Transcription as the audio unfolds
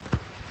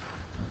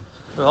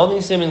We're holding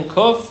Simun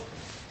Kuf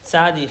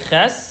Tzadi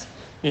Ches,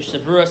 Mishna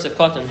Berura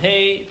Sekaton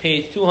Hey,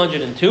 page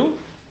 202.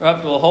 We're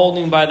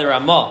holding by the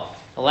Ramah.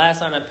 The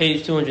last line on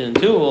page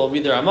 202, we'll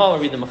read the Ramah, we'll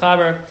read the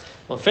Mechaber,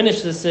 we'll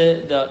finish the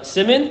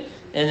Simun,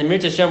 and in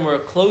Mirta Hashem we're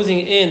closing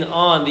in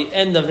on the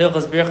end of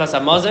Hilchos Birchas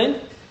HaMazon.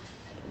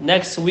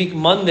 Next week,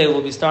 Monday,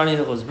 we'll be starting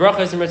Hilchos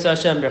Brachos in Mirta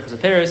Hashem, Birchas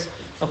HaPeres.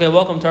 Okay,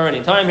 welcome to our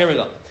running time. Here we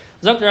go.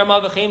 Zok the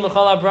Ramah v'chein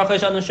l'chol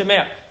ha'brachos anu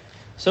shemeh.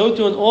 So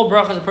too in all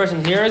brachas a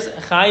person hears,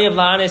 chayiv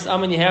la'anes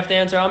amen, you have to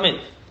answer amen.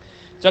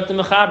 Zok the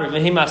Mechaber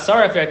v'him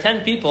asar, if there are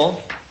 10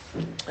 people,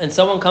 and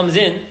someone comes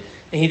in,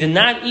 and he did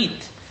not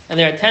eat, and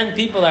there are 10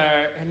 people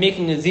that are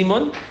making a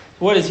Zimun,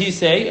 what does he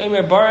say? He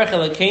doesn't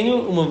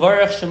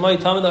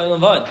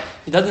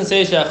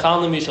say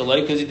she'achalnu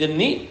mishaloi because he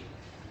didn't eat.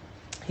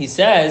 He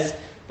says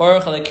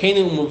Baruch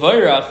Elokeinu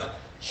u'mevarach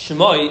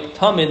shmoi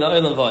tamid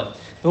la'olam vad.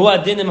 So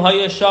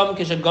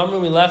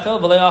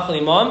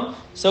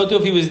too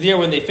if he was there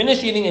when they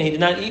finished eating and he did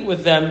not eat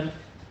with them.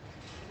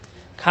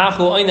 So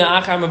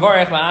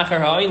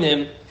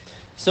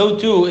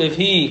too if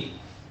he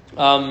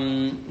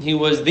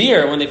was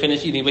there when they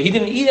finished eating, but he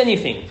didn't eat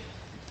anything.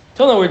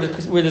 Till now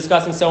we're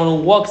discussing someone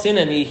who walks in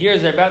and he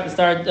hears they're about to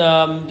start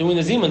doing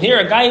the Zimun. Here,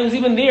 a guy who was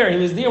even there, he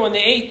was there when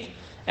they ate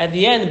at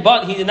the end,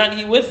 but he did not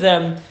eat with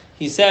them.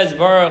 He says,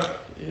 Baruch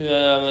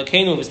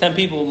Elokeinu, of his 10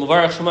 people,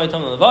 Mevarach Shemai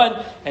Tam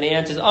Levad, and he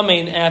answers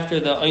Amen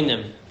after the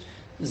Einim.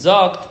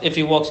 Zokt, if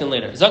he walks in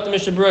later. Zokt the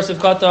Mishna Berura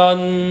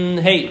Sivkatan,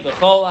 hey,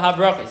 B'chol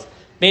HaBrachos.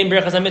 Bein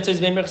Birchas HaMitzvahs,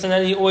 Bein Birchas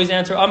HaNedi, you always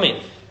answer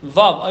Amen.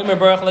 Vav, Omer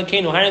Baruch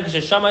Elokeinu, Hainu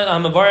K'sheshamai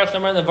HaMevarach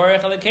Shemai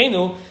Mevarach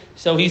Elokeinu.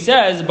 So he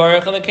says,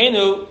 Baruch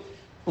Elokeinu,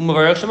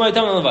 U'mevarach Shemai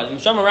Tam Levad.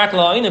 Mishama Rak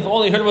La'Einin, if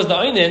all he heard was the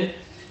Einin,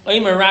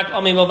 Omer Rak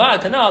Amen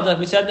Levad, Kanal, like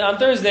we said on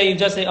Thursday, you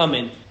just say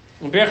Amen.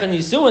 You add the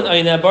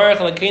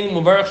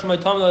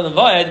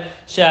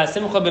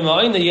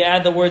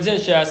words in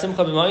by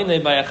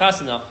a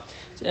chasana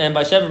and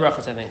by Sheva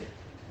Brachos, I think.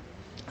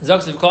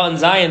 Zoksiv Katan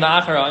Zayin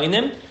Va'achar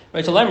A'inim.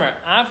 Rachel Lemmer.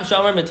 Af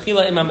Shamar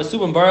Metchila Imam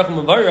Masubim Baruch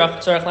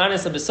Mevarach Tzarech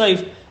Lanis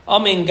Abesayif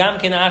Amin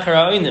Gamkin Achar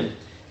A'inim.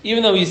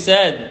 Even though he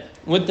said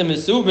with the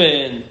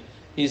Masubin,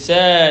 he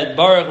said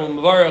Baruch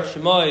Mevarach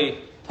Shemai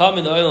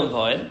Tamin Oilam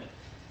Va'id.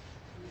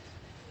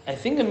 I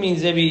think it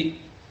means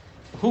maybe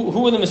who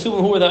were the Masubim,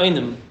 who were the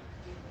A'inim?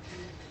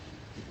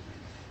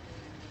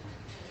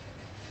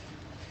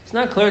 It's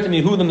not clear to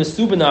me who the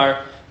Mesubin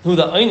are, who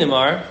the Einim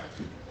are,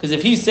 because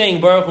if he's saying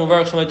Baruch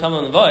Mevarach Shemai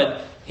Taman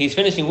Levad, he's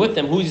finishing with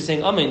them. Who's he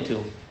saying Amen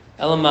to?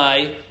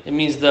 Elamai, it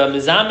means the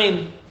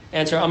Mizamin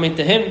answer Amen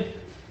to him.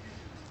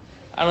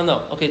 I don't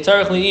know. Okay,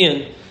 Tzarech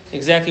Li'in,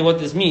 exactly what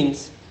this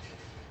means.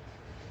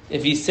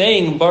 If he's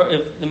saying, if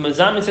the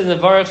Mizamin says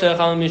Mevarach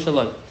Shemai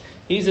Mishalom,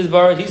 he says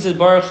Baruch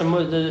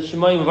Shemai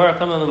Mevarach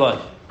Taman Levad,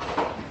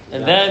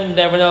 and then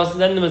everyone else,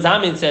 then the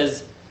Mizamin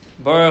says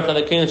Baruch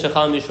Elokeinu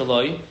Shechal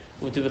Mishalom.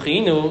 He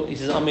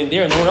says Amen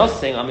there, no one else is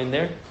saying Amen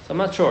there, so I'm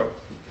not sure.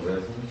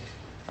 I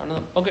don't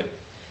know. Okay.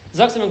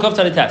 Zaksim and Kov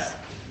Tzadi Test.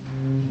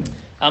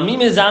 Ami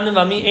Mizamin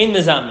v'ami ein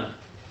Mizamin.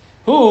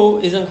 Who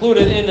is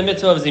included in the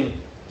mitzvah of Zimun?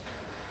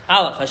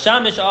 Aleph.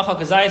 Hashamish acha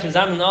kazayis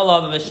Mizamin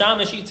alav.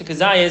 Hashamish eats a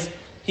kazayis.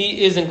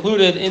 He is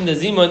included in the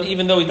Zimun,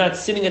 even though he's not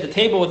sitting at the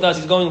table with us,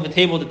 he's going from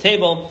table to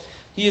table.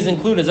 He is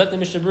included. Zaktim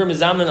Mishna Berura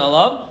Mizamin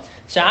alav.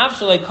 Sha'af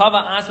shalei kava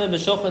asme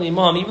b'shulchan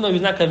imam. Even though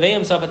he's not conveying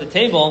himself at the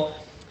table,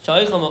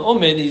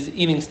 he's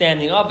eating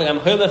standing up.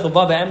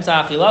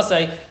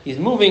 He's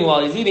moving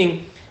while he's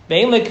eating.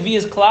 He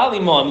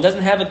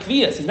doesn't have a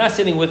kviyas. He's not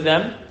sitting with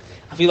them.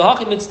 He's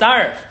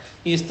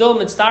still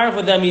mitzdaref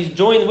with them. He's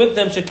joined with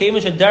them.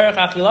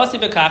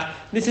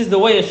 This is the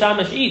way a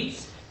shamash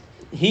eats.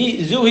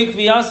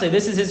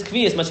 This is his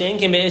kviyas.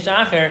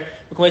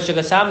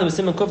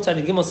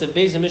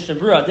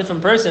 A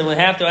different person would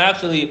have to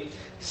actually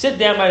sit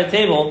down by the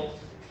table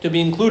to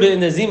be included in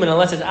the zimun,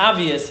 unless it's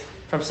obvious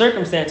from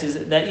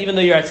circumstances that even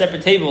though you're at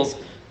separate tables,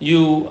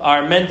 you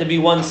are meant to be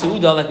one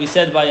su'udah, like we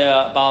said by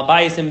Baal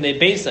Bayis and the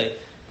Beisai.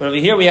 But over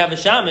here we have a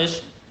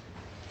shamish,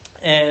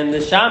 and the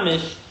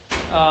shamish,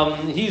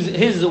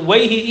 his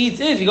way he eats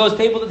is he goes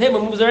table to table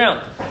and moves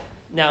around.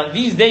 Now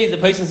these days the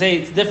person say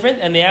it's different,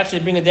 and they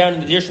actually bring it down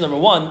in the dirshu number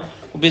 1.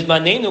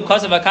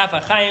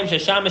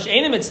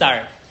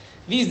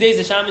 These days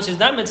the shamish is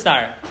not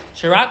mitzvah.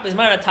 Shirak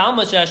bisman a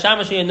talmud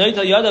shamish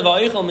yenoitel yadav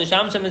va'oichel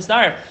mishamish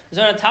mitzvah. There's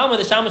not a talmud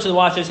the shamish would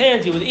wash his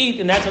hands, he would eat,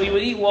 and that's how he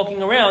would eat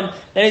walking around.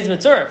 That is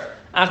mitzvah.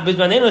 Ach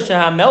bismanenu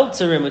sheha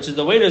meltzerim, which is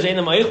the waiters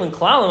einam oichel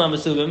klalim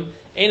amasuvim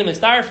einam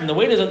mitzvah. From the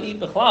waiters don't eat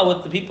b'chlal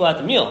with the people at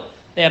the meal.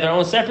 They have their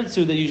own separate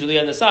suda usually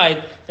on the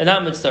side. They're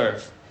not mitzvah.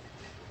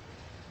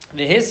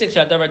 The hisik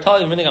shadavar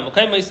tali minig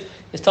hamakaymis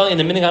is telling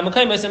in the minig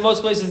hamakaymis. In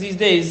most places these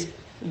days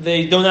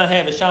they do not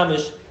have a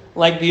shamish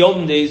like the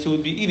olden days who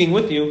would be eating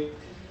with you.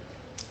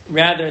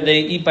 Rather, they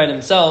eat by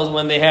themselves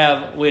when they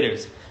have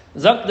waiters.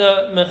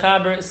 Zakta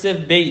mechaber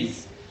siv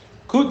beis.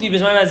 Kuti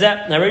bisman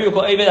hazeh. Nareyu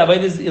kol eved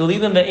abaydiz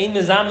ililim ve'ein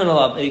mizamin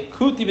alav. A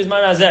kuti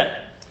bisman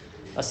hazeh.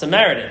 A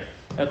Samaritan.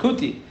 A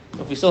kuti.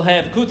 If we still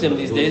have kutim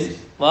these days.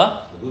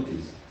 What? The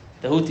Houthis.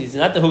 The Houthis.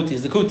 Not the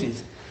Houthis, the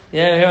kutis.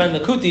 Yeah, here on the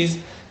kutis.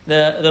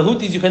 The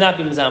Houthis you cannot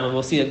be Mizaman.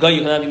 We'll see a guy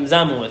you cannot be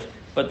Mizaman with.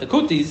 But the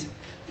Kutis,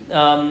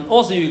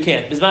 also you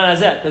can't. Bizman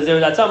Azet, because there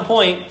was at some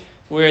point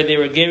where they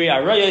were Geri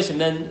Arayos, and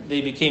then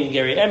they became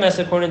Geri Emes,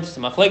 according to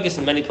some Machlekes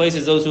in many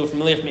places. Those who are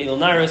familiar from Elul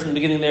Naris in the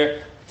beginning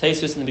there,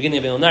 Taisus in the beginning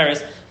of Elul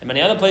Naris, and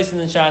many other places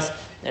in Shas,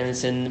 and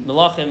it's in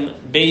Melachim,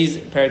 Beis,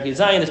 Perek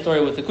Zayin, the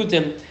story with the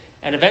Kutim,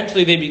 and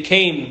eventually they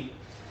became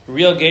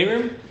real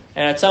Gerim,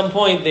 and at some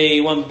point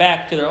they went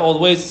back to their old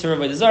ways to serve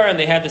by the Zara, and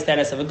they had the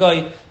status of a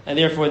Goy, and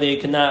therefore we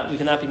cannot be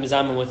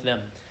Mizaman with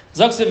them.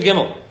 Zaksiv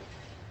Gimel.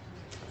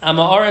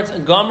 Ama'aretz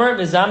and Gomer,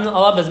 Mizaman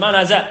Allah Bezman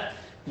Hazet.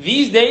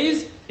 These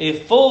days, a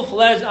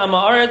full-fledged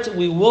Ama'aretz,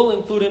 we will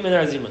include him in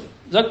our Zimun.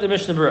 Zak the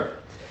Mishna Berura.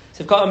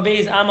 So called him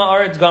Beis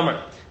Ama'aretz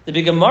Gomer. The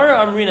big Gemara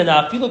Amrina,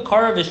 the Afilu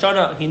Kara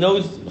Vishana, he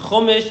knows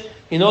Chumash,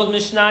 he knows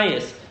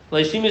Mishnayis.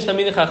 Leishimish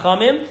Tamid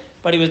Chachamim,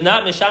 but he was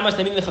not Mishamash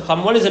Tamid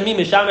Chachamim. What does it mean,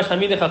 Mishamash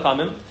Tamid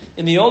Chachamim?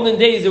 In the olden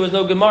days, there was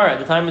no Gemara. At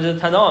the time of the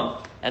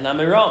Tanam and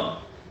Amiram.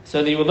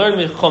 So you will learn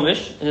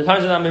Chumash, in the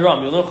times of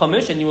Amiram. You will learn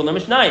Chumash and you will learn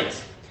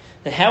Mishnayis.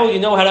 Then how will you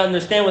know how to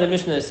understand what the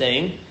Mishnah is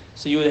saying?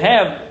 So you would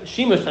have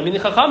Shimush Tamid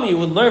Chachamim, you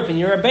would learn from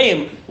your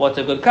Rebbeim what's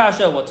a good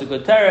kasha, what's a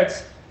good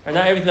teretz. Or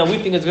not everything that we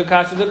think is good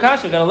kasha, good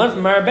kasha. You've got to learn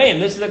from our Rebbeim.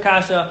 This is a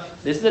kasha,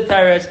 this is a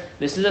teretz,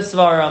 this is a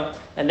svara.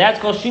 And that's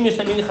called Shimush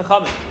Tamid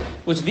Chachamim,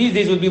 which these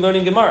days would be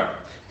learning Gemara.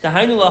 To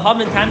understand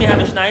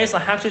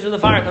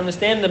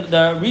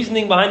the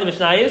reasoning behind the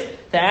Mishnayos,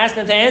 to ask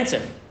and to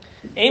answer.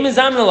 And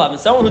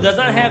someone who does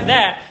not have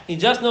that, he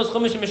just knows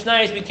Chumash and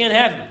Mishnayos, we can't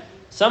have him.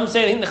 Some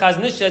say, I think the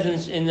Chaznish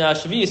says in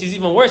Shavuos, he's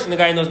even worse than the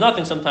guy who knows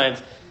nothing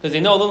sometimes, because they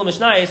know a little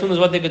Mishnayos, who knows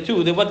what they could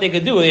do. They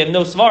have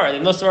no svara, they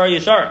have no svara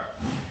yashar.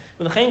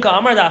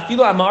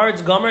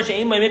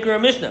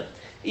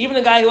 Even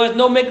a guy who has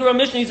no Mikra or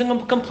Mishnah, he's a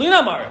complete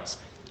Amaretz.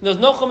 There's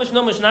no Chumash,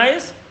 no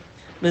Mishnayos.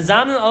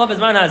 Mizaman Allah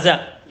Bezman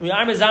Hazeh. We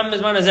are Mizaman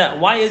Bezman Hazeh.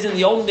 Why is in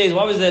the olden days,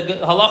 why was the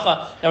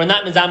halacha that we're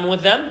not Mizaman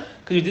with them?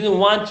 Because we didn't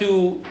want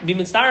to be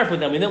mitzaref with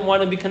them. We didn't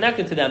want to be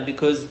connected to them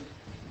because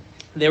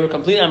they were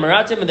complete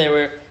Amaratim and they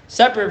were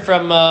separate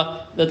from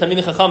the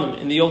Talmidei Chachamim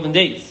in the olden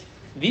days.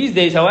 These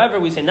days, however,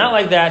 we say not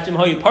like that. If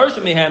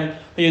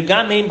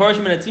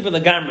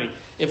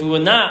we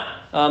would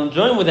not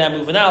join with them, if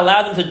we would not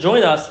allow them to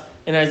join us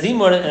in our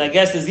Zimun, and I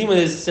guess the Zimun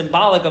is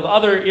symbolic of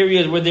other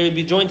areas where they would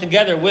be joined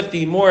together with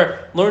the more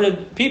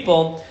learned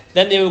people,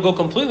 then they would go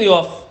completely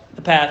off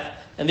the path,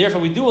 and therefore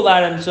we do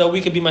allow them so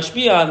we could be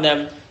mashpia on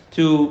them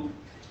to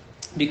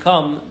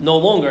become no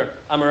longer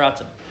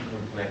Amaratim.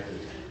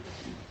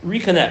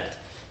 Reconnect.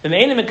 If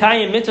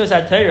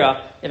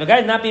a guy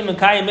is not being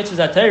Mekayim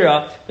mitzvahs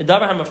atayra, the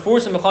davar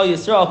hamaforsim b'chol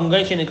Yisrael from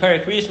going to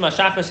encourage Kriyishma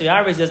Shachris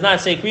Yaris does not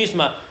say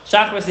Kriyishma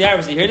Shachris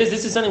Yaris. You hear this?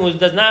 This is something which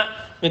does not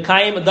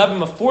Mekayim a davar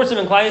hamaforsim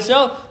in Klal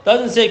Yisrael.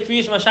 Doesn't say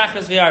Kriyishma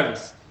Shachris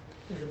Yaris.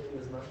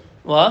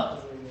 What?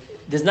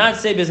 Does not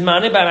say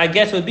Bismani, but I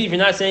guess it would be if you're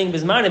not saying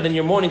Bismani, then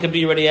your morning could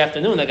be already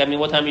afternoon. Like, I mean,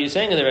 what time are you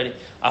saying it already?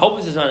 I hope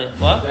it's Bismani.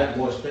 What? Is that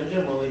more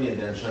stringent or lenient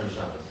than Shem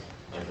Shabbos?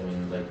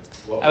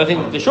 I would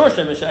think the short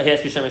Shem Shabbos, he has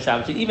to be Shem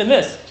Shabbos. Even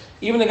this,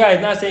 even the guy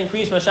is not saying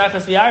Kriyish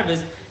Mashachas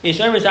V'Yarvis, is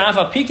Shem Shabbos,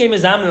 Afal Pikein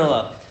Mizamin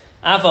Allah.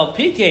 Afal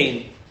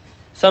Pikein,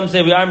 some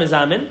say we are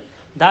Mizamin.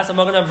 That's a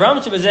Magen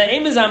Avram, Shebezeh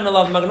ain't Mizamin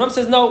Allah. Magen Avram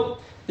says no.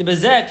 The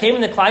Bezeh came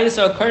in the Klal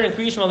Yisrael, Kern, and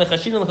Kriyish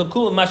Malechashin, and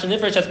Chakul, and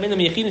Mashanifar, Shasmin,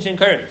 and Yechidin, and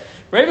Kern.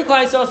 Every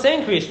Klal Yisrael is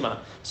saying Kriyish Ma.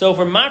 So if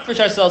we're mafresh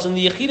ourselves in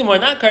the Yechidim, we're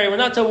not Kern, we're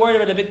not so worried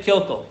about a big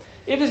kilkel.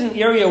 If there's an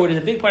area where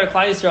there's a big part of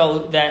Klal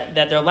Yisrael that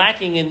they're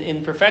lacking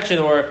in perfection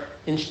or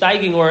in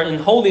steiging or in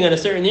holding in a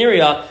certain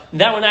area,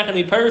 that we're not going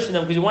to be perishing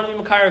them because we want to be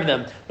makar of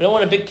them. We don't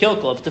want a big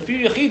kilkel. If it's a few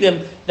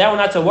Yechidim, that we're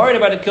not so worried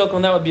about a kilkel,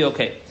 and that would be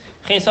okay.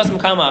 The aim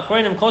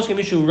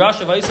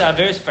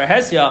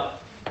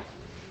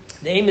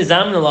is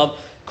Zamin Alav.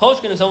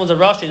 Koshkin, if someone's a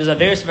Rasha, there's a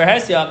Veris for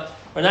Hesya,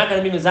 we're not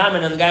going to be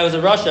Mizamin, and the guy was a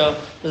Rasha,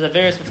 there's a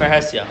Veris for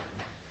Hesya.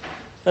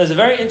 There's a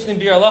very interesting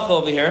Bir Halacha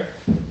over here.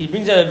 He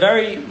brings out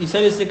he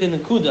said this in the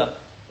Kuda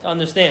to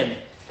understand.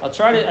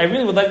 I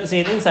really would like to say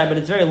it inside, but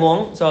it's very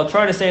long, so I'll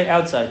try to say it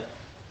outside.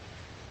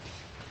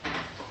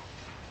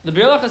 The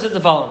Bir Halacha says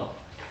the following.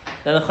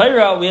 Now the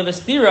Chayra, we have a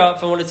stira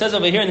from what it says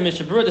over here in the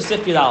Mishnah Berura, the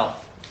Sif Yud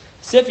Aleph.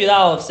 Sif Yud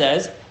Aleph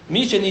says,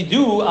 Misha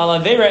nidu al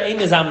avera ein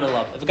nizamin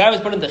alav. If a guy was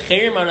put into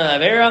chayrim on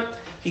an avera,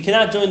 he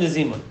cannot join the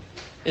zimun.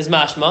 Is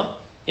mashma,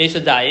 yesh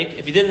dayik.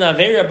 If he did an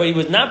avera but he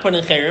was not put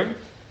in chayrim,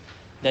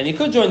 then he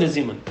could join the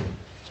zimun.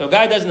 So a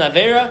guy does an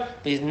avera,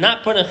 but he's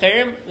not put in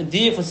chayrim,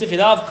 diya from Sif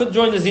Yud Aleph could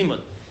join the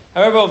zimun.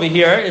 However, over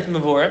here, it's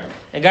mavor.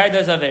 A guy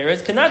does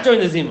averas, cannot join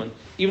the zimun,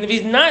 even if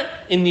he's not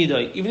in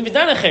nidoy, even if he's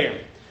not in chayrim.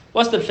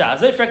 What's the pshat?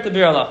 They frek the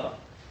bir halacha.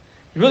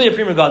 It's really a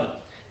prima gadim.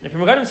 And the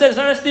prima gadim said it's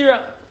not a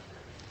stira.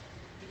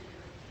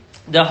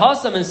 The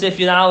hasam in Sif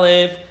Yud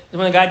Aleph is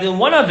when a guy did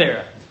one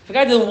avera. If a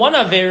guy did one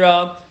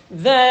avera,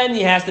 then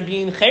he has to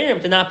be in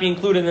chayrim to not be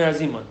included in our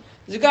zimun.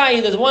 There's a guy,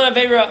 he does one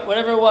avera,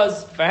 whatever it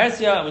was, for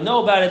hesya, we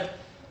know about it.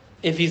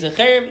 If he's in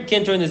chayrim, he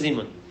can't join the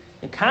zimun.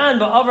 And kan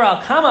ba'avar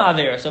al kama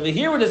averas. So over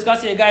here we're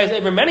discussing a guy who's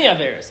over many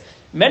averas.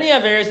 Many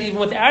averas, even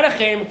without a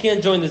chayrim,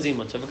 can't join the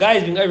zimun. So if a guy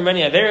is being over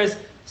many averas,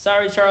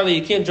 sorry Charlie,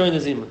 you can't join the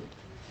zimun.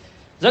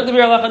 Zok the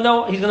Bir Halacha,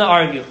 no, he's going to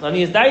argue.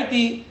 Ani is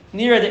daiti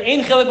near the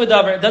ein chelik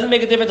v'davar. It doesn't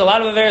make a difference. A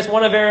lot of averis,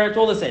 one avera, it's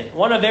all the same.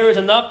 One avera is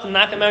enough to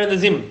knock him out of the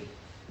zimun.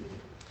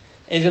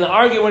 And he's going to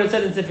argue what it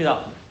says in Sifid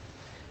Al.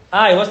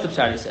 What's the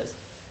pshat? He says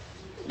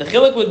the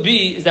chilik would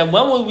be is that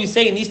when would we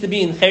say it needs to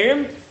be in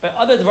chayrim? For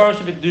other dvarim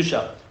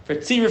shebikdusha, for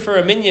tzira, for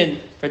a minyan,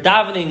 for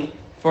davening,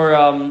 for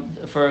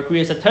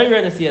kriyas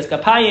hatayra and siyas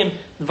kapayim,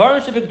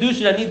 dvarim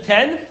shebikdusha that need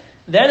 10.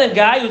 Then a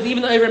guy who's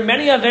even over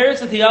many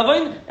averis at the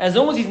yavin, as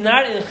long as he's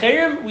not in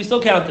chayrim, we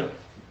still count him.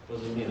 What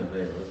does it mean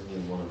avera? What does it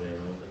mean one avera?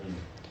 What does it mean?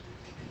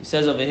 He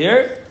says over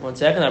here. 1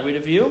 second, I'll read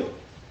it for you.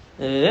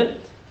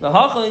 The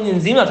hachal in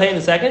Zimun, I'll tell you in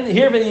a second.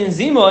 Here, but in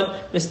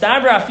Zimun,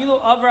 Mistabra afilu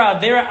avra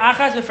avera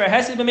achas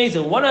v'ferhesid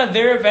b'mezin. One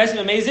avera v'ferhesid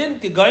b'mezin.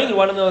 Going, you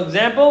want to know an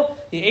example?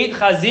 He ate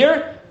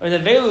chazir or the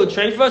velu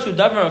treifa who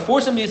davar and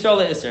force him to Yisrael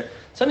iser.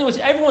 Something which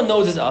everyone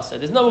knows is asa.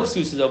 There's no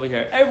excuses over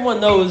here. Everyone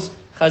knows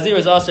chazir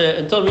is asa.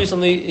 Until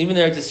recently, even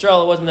there at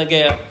Yisrael, it wasn't a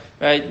geya.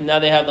 Right now,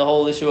 they have the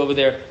whole issue over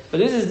there. But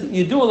this is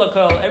you do a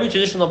lakal. Every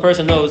traditional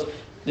person knows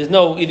there's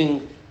no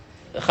eating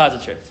chazir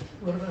treif.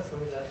 What about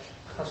something that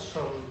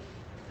Hashem?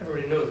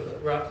 Everybody knows,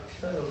 but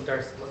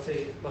Darcy, let's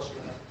say Lashon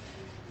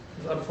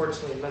Hara.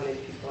 Unfortunately, many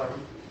people are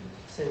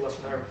saying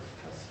Lashon Hara.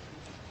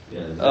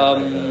 Yeah,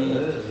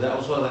 is that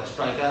also like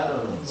strikeout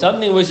or no?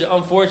 Something which,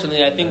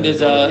 unfortunately, I think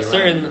there's a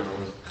certain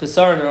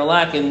chesaron or a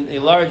lack in a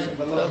large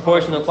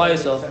portion of Klal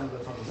Yisrael.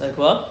 Like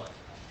what?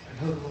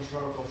 I know the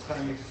Lashon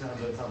Hara makes it sound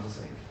that it sounds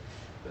the same.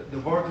 The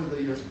word is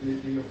that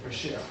you're for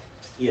share.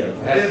 Yeah.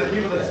 The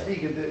people that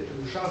speak it, the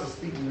Shas is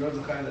speaking, they're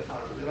the kind that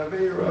are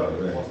very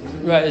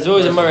right, it's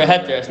always a murray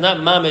heter. It's not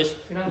mamish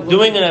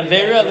doing an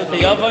avera with the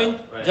yavoin,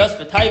 just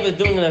for taiva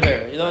doing an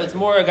avera. You know, it's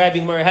more a guy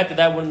being murray heter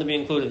that wouldn't be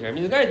included here. I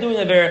mean, the guy doing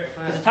an avera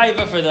is a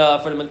taiva for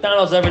the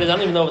McDonald's, whatever it is. I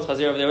don't even know if it's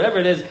chazir over there, whatever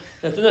it is.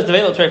 That's the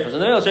velo treifers.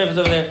 And the velo treifers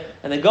over there,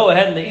 and they go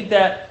ahead and they eat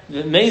that.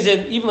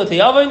 Amazing, even with the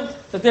yavoin.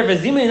 So there for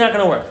Zimun is not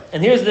going to work.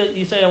 And here's the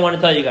you say I want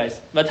to tell you guys.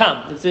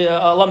 Vatam, it's the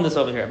alumnus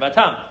over here.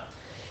 Vatam,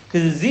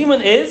 because the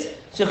Zimun is.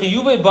 But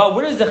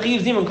where does the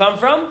Chiv Zimun come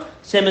from?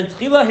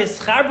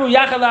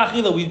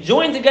 We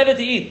join together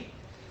to eat.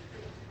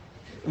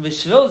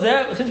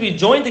 Since we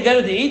join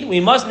together to eat, we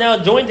must now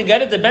join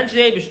together to bench the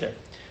Eibishter.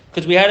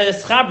 Because we had a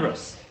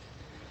schabros.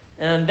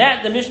 And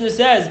that, the Mishna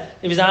says,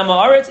 if he's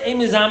Amaretz, a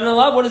Mizam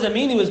Nalav, what does it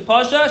mean? He was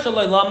Pasha,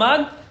 Shalai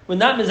Lamad. We're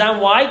not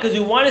Mizam. Why? Because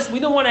we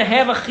don't want to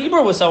have a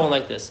Chibur with someone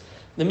like this.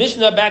 The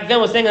Mishnah back then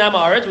was saying in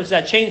Amaretz, which is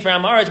that change for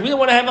Amaretz, we don't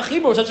want to have a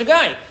chibur with such a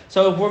guy.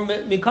 So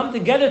if we come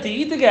together to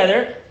eat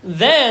together,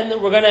 then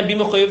we're going to be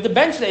mechuyev to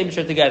bench the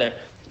Eibishter together.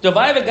 So if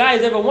I have a guy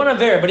who's ever one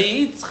aver, but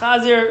he eats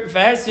chazir,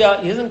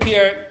 v'hesya, he doesn't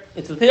care,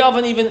 it's a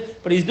te'avan even,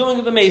 but he's doing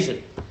it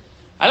amazing.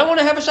 I don't want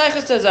to have a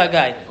shaykhis, says that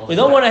guy. We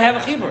don't want to have a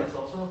chibur.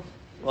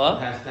 What?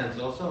 Past tense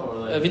also? Or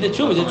like If he did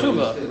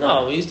tshuva,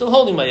 No, he's still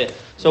holding by it.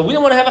 So we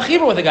don't want to have a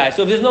chibur with a guy.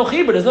 So if there's no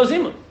chibur, there's no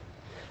zimun.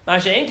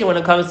 Masha when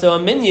it comes to a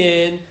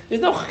minyan,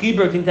 there's no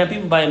chibur between 10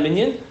 people by a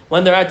minyan.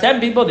 When there are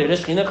 10 people, there the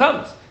shechina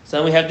comes. So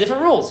then we have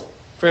different rules.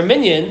 For a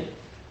minyan,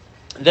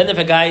 then if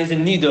a guy is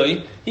in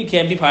nidoi, he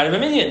can't be part of a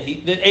minyan.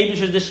 The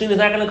shechina is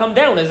not going to come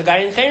down. There's a guy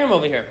in chayrim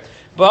over here.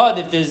 But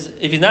if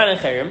he's not in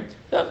chayrim,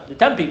 the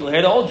 10 people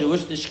here, they're all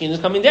Jewish, the shechina is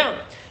coming down.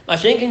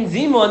 Masha in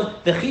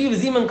Zimun, the chiv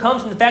Zimun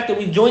comes from the fact that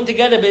we join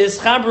together by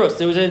chabros.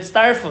 There was an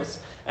starfus.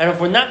 And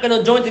if we're not going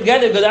to join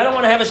together, because I don't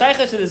want to have a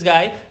shaykhus to this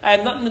guy, I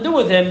have nothing to do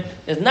with him,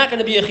 it's not going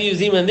to be a chiyuv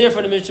zimun. And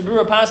therefore, the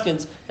Berura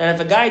paskins, and if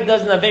a guy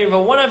does an avera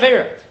for one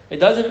avera, it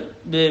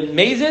doesn't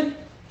b'mezid,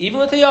 even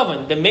with the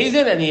yavan,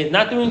 b'mezid, and he is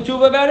not doing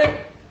tshuva about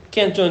it,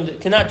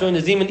 cannot join the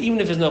zimun, even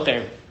if there's no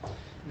chayrim.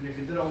 And if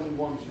he did only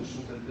once, you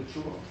should the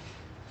tshuva.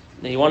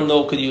 Now you want to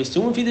know, could you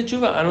assume if he did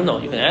tshuva? I don't know.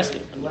 You can ask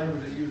him. The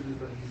language that uses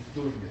that he's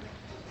doing it.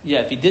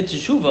 Yeah, if he did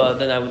tshuva,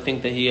 then I would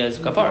think that he has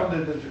kafar.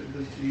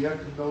 You have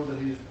to know that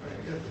he's.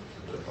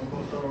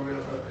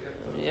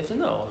 You have to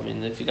know. I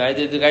mean, if the guy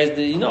did, if the guy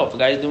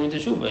is doing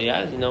teshuva,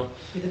 yeah,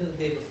 He did it the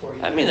day before.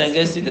 I mean, I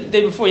guess he did the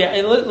day before. Yeah,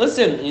 and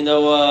listen,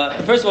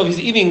 first of all, if he's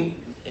eating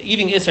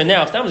Isser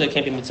now, if that was, it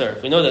can't be mitzvah.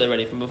 We know that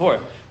already from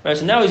before. Right?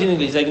 So now he's eating.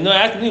 He's like, no,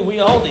 ask me where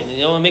you're holding.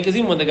 And make a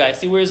zimun with the guy,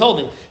 see where he's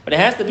holding. But it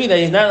has to be that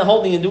he's not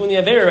holding and doing the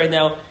avera right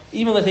now,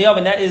 even with the yav,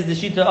 and that is the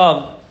shita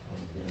of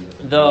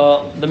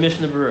the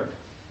Mishna Berura.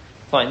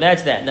 Fine,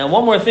 that's that. Now,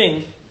 one more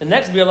thing. The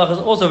next bialach is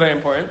also very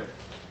important.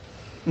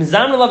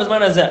 Mizam Nalav is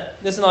manazeh.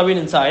 This one I'll read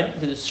inside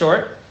because it's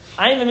short.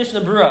 I am a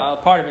Mishna Berura,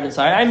 a part of it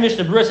inside. I am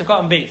Mishna Berura Sekot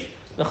and Beis.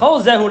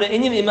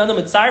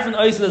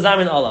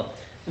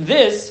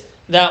 This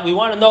that we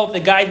want to know if the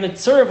guy is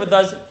mitzvah with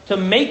us to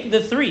make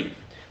the 3.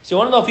 So you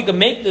want to know if he can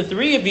make the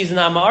 3 if he's an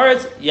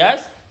Amaretz,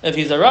 yes. If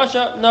he's a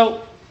Rasha,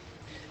 no.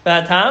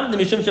 That's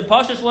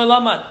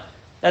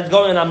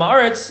going on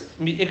Amaretz.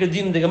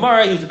 Ikadin the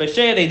Gemara. He was a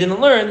Besheh. They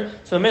didn't learn.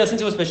 So since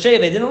he was Besheh,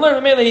 they didn't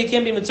learn. He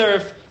can't be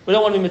mitzvah. We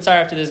don't want to be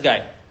mitzvah to this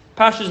guy.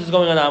 Pashtus is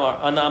going on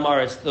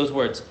Amaretz, those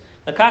words.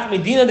 Lakach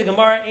Medina the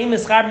Gemara aim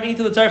is chab me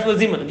to the tzarf for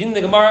the Zimun. Medina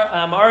the Gemara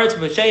Amaretz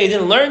B'Shei he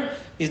didn't learn.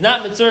 He's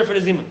not mitzvah for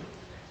the Zimun.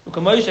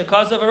 Ukamoyisha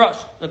cause of a rush.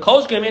 The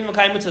kolshkin made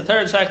Mekayim mitzvah.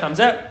 Third shai comes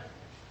out.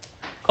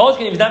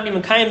 Kolshkin if he's not being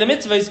Mekayim the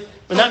mitzvahs,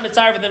 we're not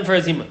mitzvah for them for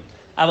a Zimun.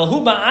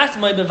 Avahu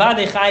ba'asmai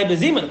bevadei chai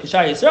bezimun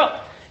k'shar Yisrael.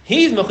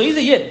 He's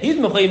a yid. He's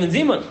mechuyev in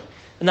zimun.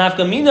 And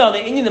afkamina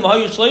the Indian the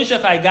mahayu shloisha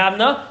chai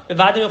gavna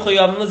bevadei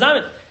mechuyev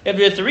l'zamin. If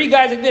there's three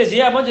guys like this,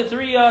 a bunch of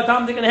three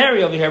Tom, Dick, and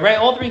Harry over here, right?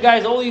 All three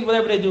guys all eat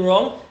whatever they do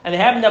wrong, and they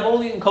happen to have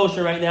all eaten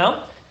kosher right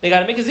now. They got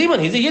to make a zimun.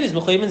 He's a yid. He's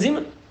mechuyev in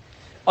zimun.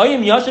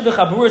 Oyim yashav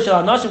b'chabura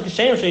shel anashim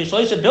k'shem shel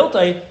shloisha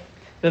biltai.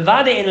 If there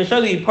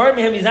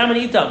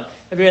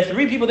are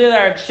three people there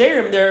that are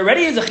ksherim, they're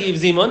already as a chiv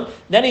zimun,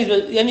 then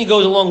he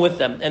goes along with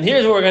them. And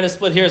here's where we're going to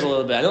split hairs a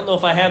little bit. I don't know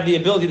if I have the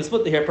ability to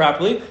split the hair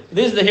properly. But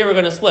this is the hair we're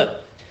going to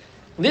split.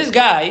 This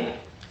guy,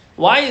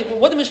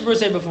 what did Mishna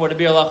say before, the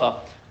Bir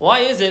Lacha? Why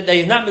is it that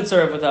he's not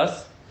mitzvah with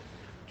us,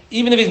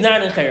 even if he's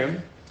not in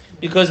cherem?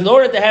 Because in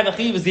order to have a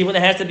chiv zimun,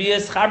 it has to be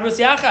a schabros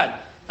yachad.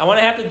 I want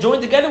to have to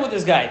join together with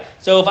this guy.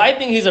 So if I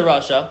think he's a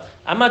Rasha,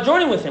 I'm not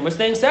joining with him. We're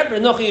staying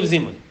separate, no chiv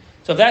zimun.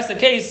 So if that's the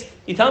case,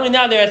 you tell me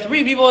now there are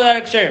three people that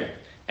are ksherim,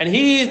 and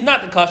he's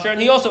not the kosher, and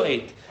he also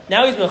ate.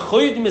 Now he's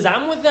mechuyev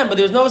mizam with them, but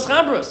there was no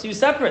schabros. He was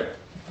separate.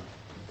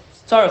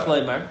 Tzarech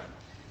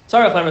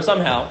leimer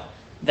somehow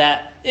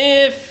that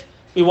if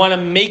we want to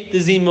make the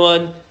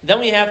zimun,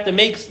 then we have to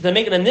make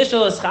an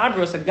initial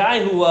schabros, a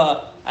guy who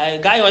I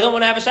don't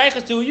want to have a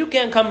shaykhs to. You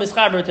can't come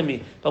schabros to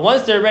me. But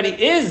once there already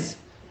is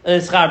a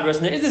schabros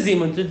and there is a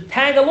zimun, to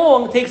tag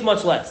along takes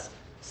much less.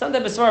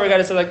 Sometimes we got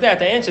to say like that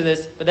to answer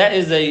this, but that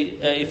is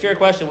a fair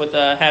question with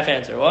a half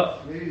answer.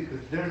 What? Maybe because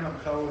they're not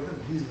mechaber with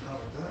him, he's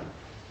mechaber to them.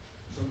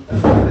 So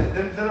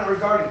they're not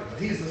regarding him, but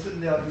he's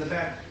sitting there in the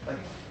back,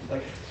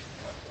 like.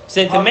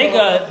 So to make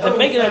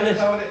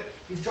an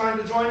he's trying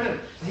to join in.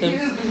 He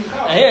is being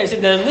mechaber. Here, I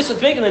said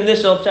to make an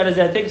initial pshat is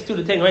that it takes two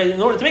to tango, right? In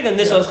order to make an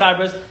initial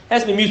chabras, it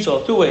has to be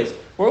mutual, two ways.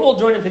 We're all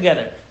joining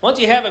together. Once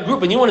you have a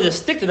group and you want to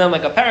just stick to them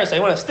like a parasite,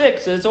 you want to stick,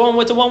 so it's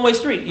a one-way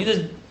street. You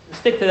just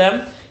stick to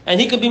them. And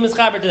he could be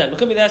mischaber to them. It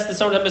could be that's the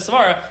sort of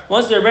Svara.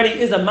 Once there already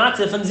is a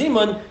matzif and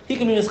zimun, he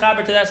can be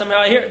mischaber to that somehow.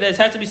 I hear there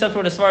has to be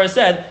something what the Svara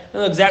said. I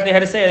don't know exactly how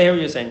to say it. I hear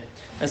what you're saying.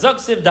 And Zok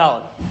Siv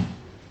Dalad.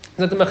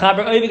 Zok the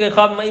mechaber oivig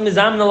echav ma'im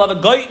mizam nalav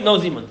a goy no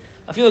zimun.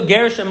 I feel a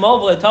ger shemol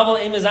v'letavel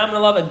aim mizam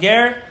nalav a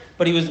ger,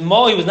 but he was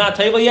not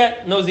table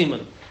yet, no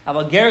zimun.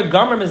 Aval ger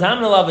gomer mizam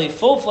nalav a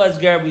full-fledged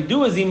ger. We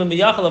do a zimun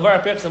b'yachal avar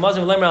aprichs and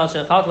mazim lemer al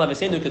shen chalta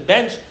lavesenu could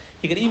bench.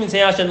 He could even say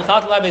Hashem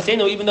chalta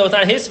lavesenu even though it's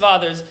not his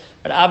father's.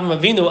 But Avram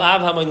Avinu,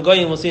 Av Haman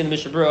Goyim, we'll see in the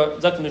Mishna Berura,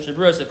 Zok the Mishna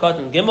Berura, Sekot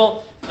and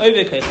Gimel,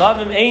 Oivik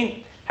Hechavim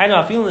Ein,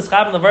 Hano Afilin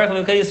Eschabim Levarach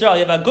Levkei Yisrael.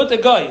 You have a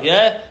good guy,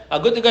 yeah? A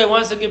good guy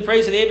wants to give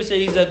praise to the Eibusher.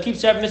 He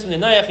keeps having Mishna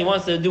Nayach. He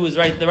wants to do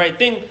the right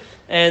thing,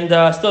 and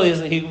still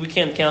we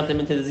can't count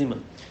him into the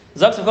Zimun.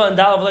 Zok Sekot and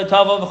Dalav V'lei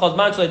Tavo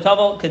V'chozman Shlei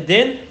Tavo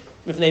Kedin.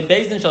 Even if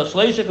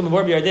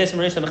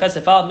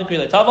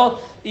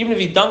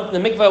he dunked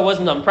in the mikvah, it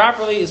wasn't done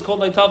properly, it's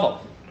called like Tavo.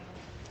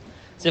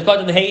 So you call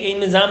it the hey ein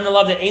mizam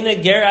nalav the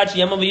ein ger ach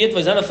yama v'yitva.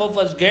 He's not a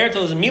full-fledged ger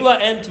till his mila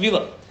and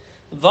tvila.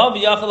 Vav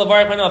yachal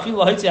avar pano afilu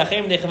lahitzi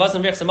achem de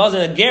chavasam berach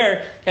samazon. A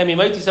ger can be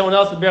mighty someone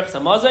else with berach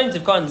samazon.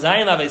 Tivkot and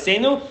zayin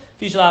lavesenu.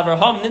 Fishal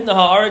Avraham nitna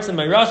haaretz and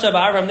Rasha.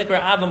 Avraham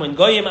nikra avam and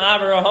goyim.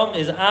 Avraham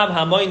is av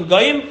hamoin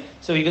goyim.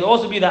 So he could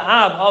also be the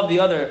av of the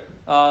other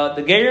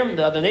the gerim,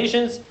 the other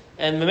nations.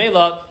 And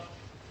memela,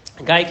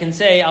 a guy can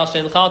say al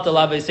shen chalta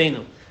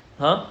lavesenu.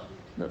 Huh?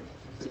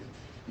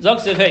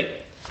 Zok sefei.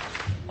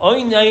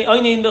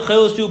 Oinen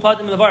bechel is two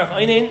patim in the varach.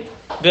 Oinen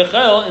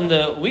bechel in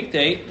the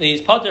weekday,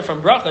 he's pater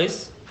from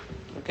brachos.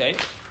 Okay.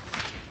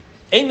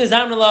 Ein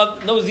mezam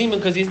nalav, no zimun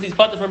because he's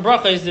pater from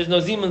brachos. There's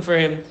no zimun for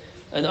him.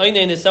 And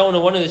Oinen is someone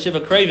who one of the Shiva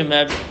Kravim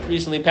have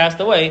recently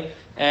passed away,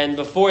 and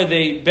before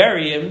they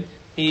bury him,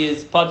 he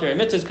is pater and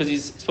mitzvahs because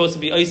he's supposed to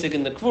be Isaac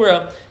in the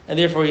Kvura, and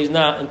therefore he's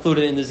not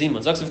included in the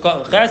zimun. Zaksav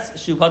katan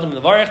ches shu patim in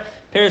the varach.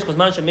 Peres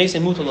kozman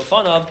shemesim mutal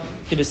lefanav.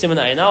 He was Siman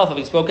Ayin Aleph. If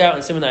he spoke out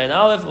in Siman Ayin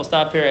Aleph, we'll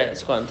stop here at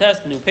Sukkot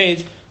test, new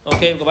page.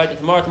 Okay, we'll go back to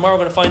tomorrow. Tomorrow we're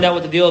going to find out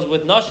what the deal is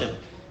with Nashim.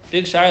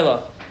 Big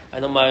Shaila. I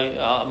know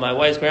my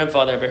wife's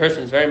grandfather, Rabbi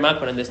Hirschman, is very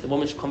makban on this. The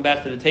woman should come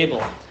back to the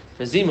table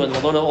for Zimun.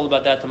 We'll learn all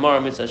about that tomorrow.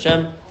 Mitzvah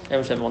Hashem.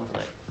 Everyone should have a wonderful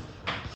night.